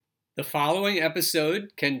The following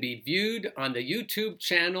episode can be viewed on the YouTube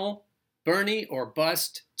channel Bernie or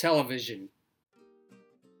Bust Television.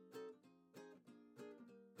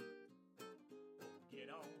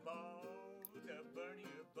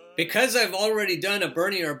 Because I've already done a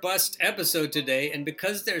Bernie or Bust episode today, and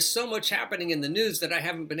because there's so much happening in the news that I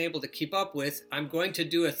haven't been able to keep up with, I'm going to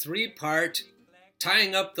do a three-part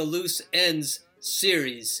Tying Up the Loose Ends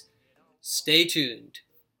series. Stay tuned.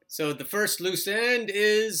 So the first loose end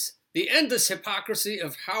is the endless hypocrisy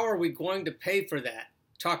of how are we going to pay for that?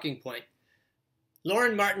 Talking point.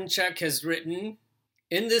 Lauren Martinchuk has written,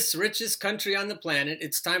 "In this richest country on the planet,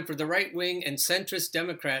 it's time for the right-wing and centrist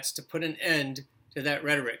Democrats to put an end to that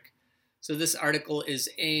rhetoric." So this article is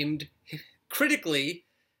aimed critically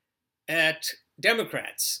at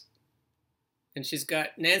Democrats. And she's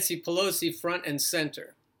got Nancy Pelosi front and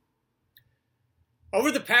center. Over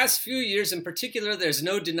the past few years in particular, there's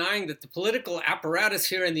no denying that the political apparatus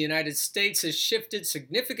here in the United States has shifted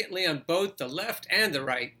significantly on both the left and the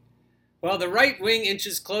right. While the right wing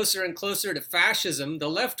inches closer and closer to fascism, the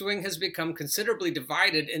left wing has become considerably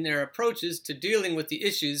divided in their approaches to dealing with the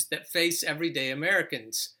issues that face everyday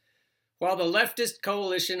Americans. While the leftist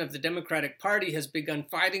coalition of the Democratic Party has begun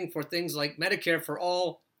fighting for things like Medicare for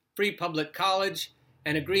all, free public college,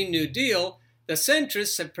 and a Green New Deal, the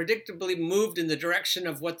centrists have predictably moved in the direction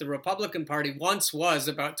of what the Republican Party once was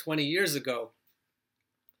about 20 years ago.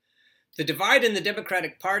 The divide in the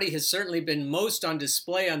Democratic Party has certainly been most on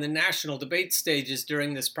display on the national debate stages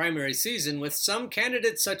during this primary season, with some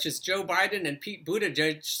candidates such as Joe Biden and Pete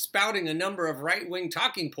Buttigieg spouting a number of right-wing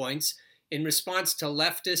talking points in response to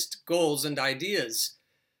leftist goals and ideas.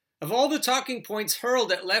 Of all the talking points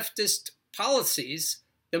hurled at leftist policies,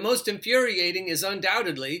 the most infuriating is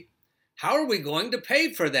undoubtedly, how are we going to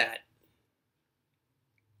pay for that?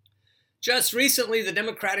 Just recently, the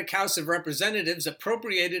Democratic House of Representatives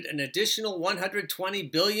appropriated an additional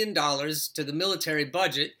 $120 billion to the military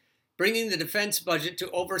budget, bringing the defense budget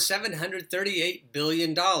to over $738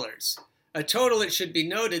 billion. A total, it should be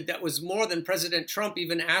noted, that was more than President Trump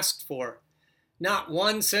even asked for. Not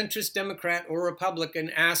one centrist Democrat or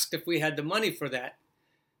Republican asked if we had the money for that.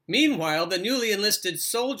 Meanwhile, the newly enlisted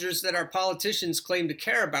soldiers that our politicians claim to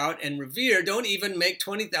care about and revere don't even make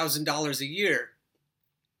 $20,000 a year.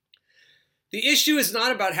 The issue is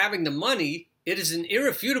not about having the money. It is an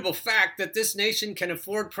irrefutable fact that this nation can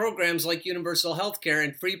afford programs like universal health care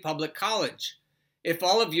and free public college. If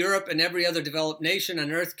all of Europe and every other developed nation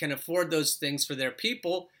on earth can afford those things for their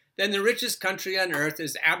people, then the richest country on earth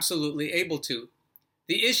is absolutely able to.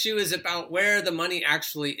 The issue is about where the money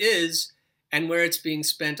actually is and where it's being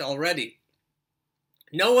spent already.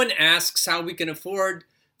 No one asks how we can afford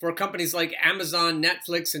for companies like Amazon,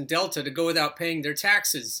 Netflix, and Delta to go without paying their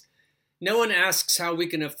taxes. No one asks how we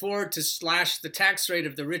can afford to slash the tax rate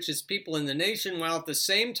of the richest people in the nation while at the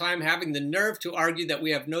same time having the nerve to argue that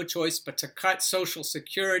we have no choice but to cut Social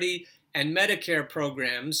Security and Medicare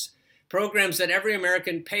programs that every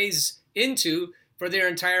American pays into for their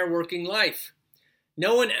entire working life.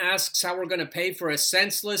 No one asks how we're going to pay for a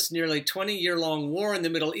senseless, nearly 20-year-long war in the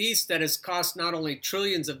Middle East that has cost not only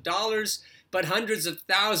trillions of dollars, but hundreds of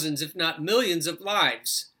thousands, if not millions of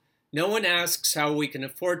lives. No one asks how we can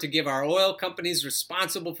afford to give our oil companies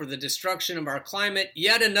responsible for the destruction of our climate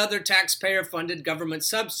yet another taxpayer-funded government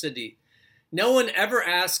subsidy. No one ever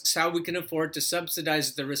asks how we can afford to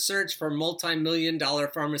subsidize the research for multi-million-dollar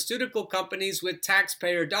pharmaceutical companies with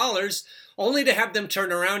taxpayer dollars, only to have them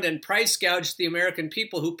turn around and price gouge the American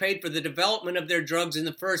people who paid for the development of their drugs in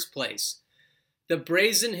the first place. The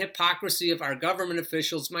brazen hypocrisy of our government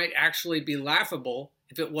officials might actually be laughable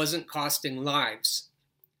if it wasn't costing lives.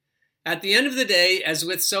 At the end of the day, as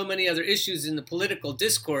with so many other issues in the political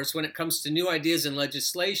discourse when it comes to new ideas and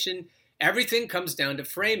legislation, everything comes down to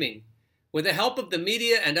framing. With the help of the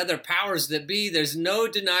media and other powers that be, there's no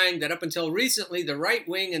denying that up until recently, the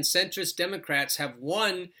right-wing and centrist Democrats have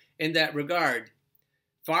won in that regard.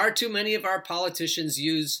 Far too many of our politicians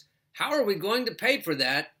use, "How are we going to pay for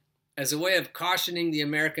that?" as a way of cautioning the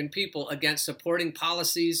American people against supporting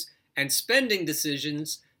policies and spending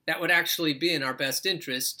decisions that would actually be in our best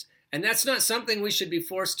interest. And that's not something we should be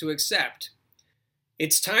forced to accept.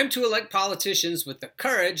 It's time to elect politicians with the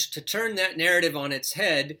courage to turn that narrative on its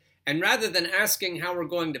head, and rather than asking how we're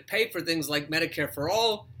going to pay for things like Medicare for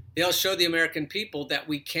all, they'll show the American people that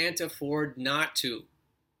we can't afford not to.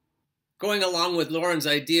 Going along with Lauren's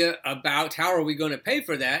idea about how are we going to pay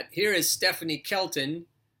for that, here is Stephanie Kelton,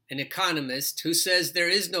 an economist, who says there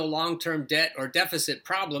is no long-term debt or deficit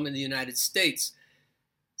problem in the United States.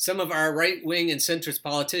 Some of our right-wing and centrist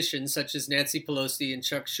politicians, such as Nancy Pelosi and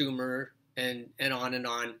Chuck Schumer and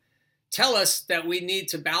on, tell us that we need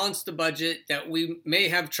to balance the budget, that we may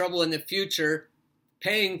have trouble in the future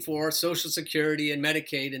paying for Social Security and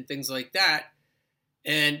Medicaid and things like that.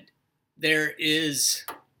 And there is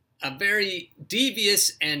a very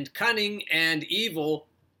devious and cunning and evil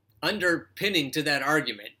underpinning to that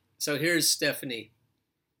argument. So here's Stephanie.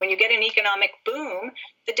 When you get an economic boom,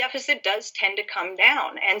 the deficit does tend to come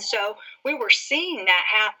down. And so we were seeing that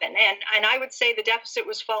happen. And I would say the deficit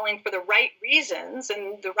was falling for the right reasons.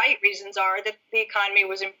 And the right reasons are that the economy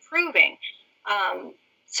was improving.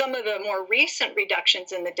 Some of the more recent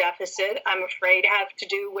reductions in the deficit, I'm afraid, have to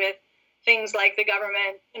do with things like the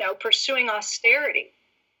government, pursuing austerity,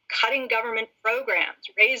 cutting government programs,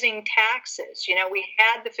 raising taxes. We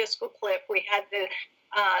had the fiscal cliff, we had the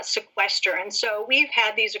sequester. And so we've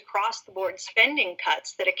had these across-the-board spending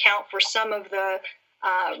cuts that account for some of the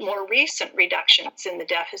more recent reductions in the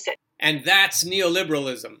deficit. And that's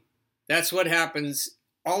neoliberalism. That's what happens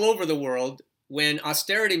all over the world when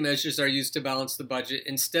austerity measures are used to balance the budget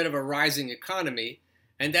instead of a rising economy.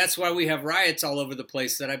 And that's why we have riots all over the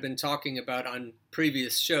place that I've been talking about on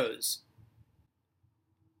previous shows.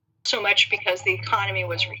 So much because the economy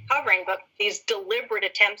was recovering, but these deliberate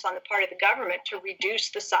attempts on the part of the government to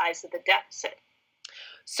reduce the size of the deficit.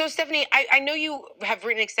 So, Stephanie, I know you have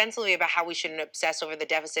written extensively about how we shouldn't obsess over the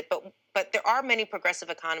deficit, but there are many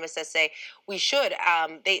progressive economists that say we should.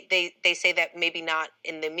 They say that maybe not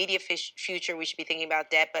in the immediate future we should be thinking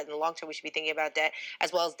about debt, but in the long term we should be thinking about debt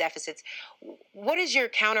as well as deficits. What is your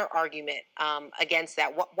counter argument against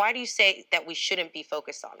that? Why do you say that we shouldn't be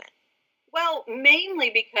focused on it? Well, mainly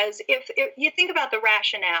because if you think about the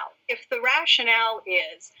rationale, if the rationale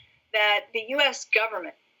is that the U.S.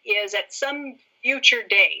 government is at some future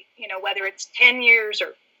date, whether it's 10 years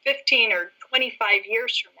or 15 or 25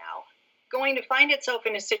 years from now, going to find itself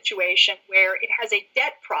in a situation where it has a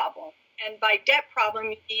debt problem. And by debt problem,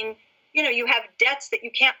 you mean, you have debts that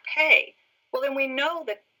you can't pay. Well, then we know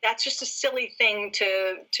that that's just a silly thing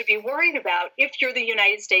to be worried about if you're the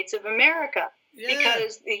United States of America. Yeah.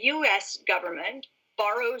 Because the U.S. government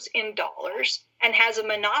borrows in dollars and has a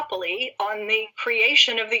monopoly on the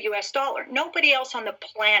creation of the U.S. dollar. Nobody else on the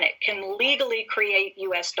planet can legally create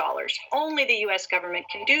U.S. dollars. Only the U.S. government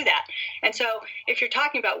can do that. And so if you're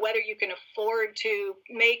talking about whether you can afford to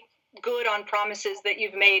make good on promises that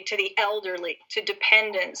you've made to the elderly, to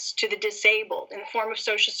dependents, to the disabled in the form of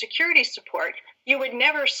Social Security support, you would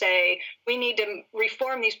never say we need to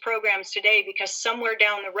reform these programs today because somewhere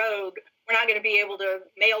down the road we're not going to be able to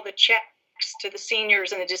mail the checks to the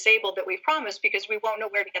seniors and the disabled that we promised because we won't know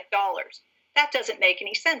where to get dollars. That doesn't make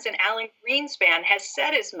any sense. And Alan Greenspan has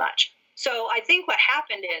said as much. So I think what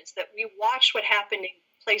happened is that we watched what happened in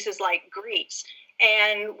places like Greece.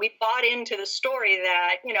 And we bought into the story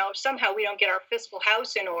that, somehow we don't get our fiscal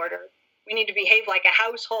house in order. We need to behave like a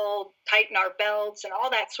household, tighten our belts, and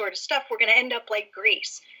all that sort of stuff. We're going to end up like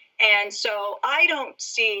Greece. And so I don't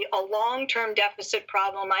see a long-term deficit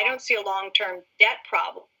problem. I don't see a long-term debt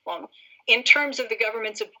problem in terms of the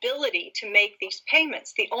government's ability to make these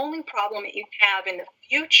payments. The only problem that you have in the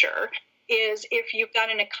future is if you've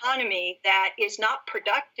got an economy that is not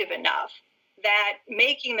productive enough, that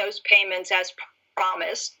making those payments as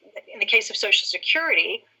promised, in the case of Social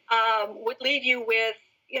Security, would leave you with,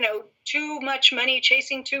 too much money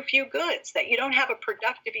chasing too few goods, that you don't have a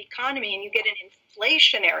productive economy and you get an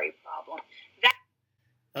inflationary problem.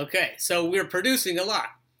 Okay, so we're producing a lot.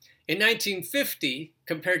 In 1950,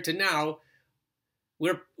 compared to now,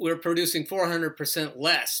 we're producing 400%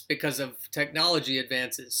 less because of technology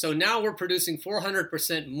advances. So now we're producing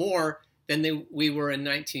 400% more than we were in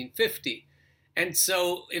 1950. And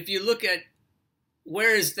so if you look at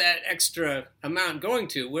where is that extra amount going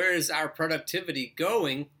to? Where is our productivity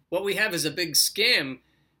going? What we have is a big scam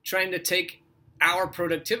trying to take our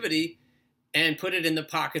productivity and put it in the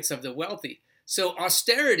pockets of the wealthy. So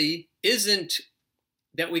austerity isn't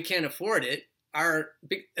that we can't afford it.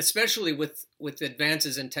 Especially with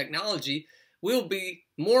advances in technology, we'll be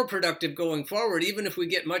more productive going forward, even if we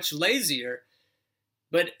get much lazier.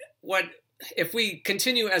 But if we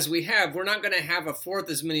continue as we have, we're not going to have a fourth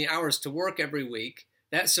as many hours to work every week.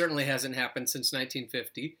 That certainly hasn't happened since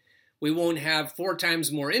 1950. We won't have 4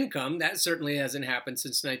 times more income. That certainly hasn't happened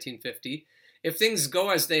since 1950. If things go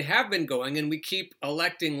as they have been going and we keep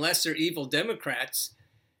electing lesser evil Democrats,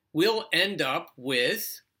 we'll end up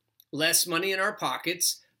with less money in our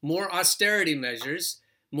pockets, more austerity measures,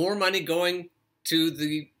 more money going to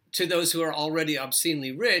those who are already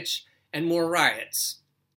obscenely rich, and more riots.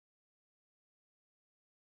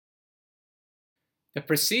 The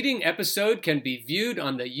preceding episode can be viewed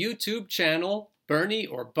on the YouTube channel Bernie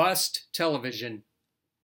or Bust Television.